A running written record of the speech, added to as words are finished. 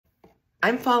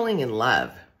I'm falling in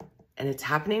love, and it's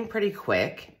happening pretty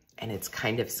quick, and it's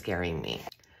kind of scaring me.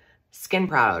 Skin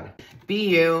proud. Be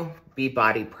you, be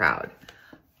body proud.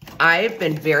 I've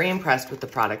been very impressed with the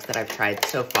products that I've tried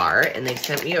so far, and they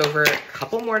sent me over a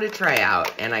couple more to try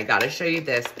out, and I gotta show you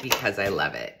this because I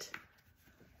love it.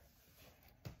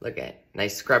 Look at,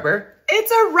 nice scrubber.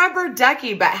 It's a rubber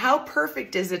ducky, but how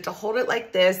perfect is it to hold it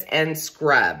like this and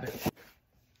scrub?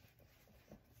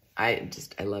 I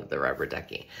love the rubber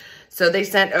ducky. So they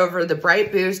sent over the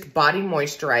Bright Boost Body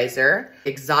Moisturizer,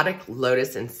 Exotic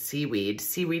Lotus and Seaweed.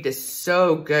 Seaweed is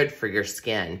so good for your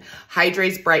skin.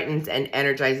 Hydrates, brightens, and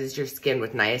energizes your skin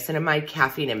with niacinamide,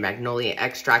 caffeine, and magnolia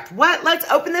extract. What? Let's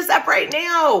open this up right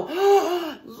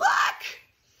now. Look.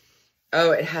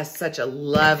 Oh, it has such a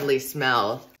lovely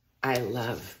smell. I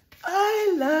love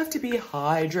to be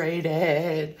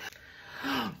hydrated.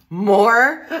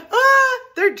 More.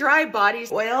 Their dry body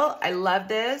oil. I love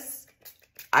this.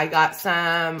 I got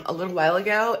some a little while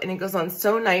ago and it goes on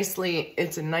so nicely.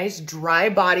 It's a nice dry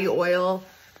body oil.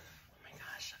 Oh my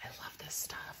gosh, I love this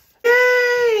stuff.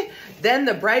 Yay! Then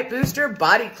the Bright Booster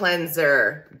Body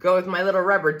Cleanser. Go with my little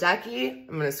rubber ducky.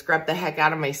 I'm gonna scrub the heck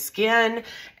out of my skin.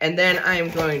 And then I'm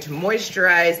going to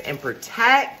moisturize and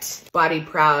protect. Body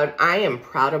proud. I am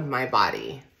proud of my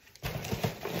body.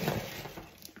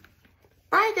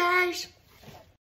 Bye guys.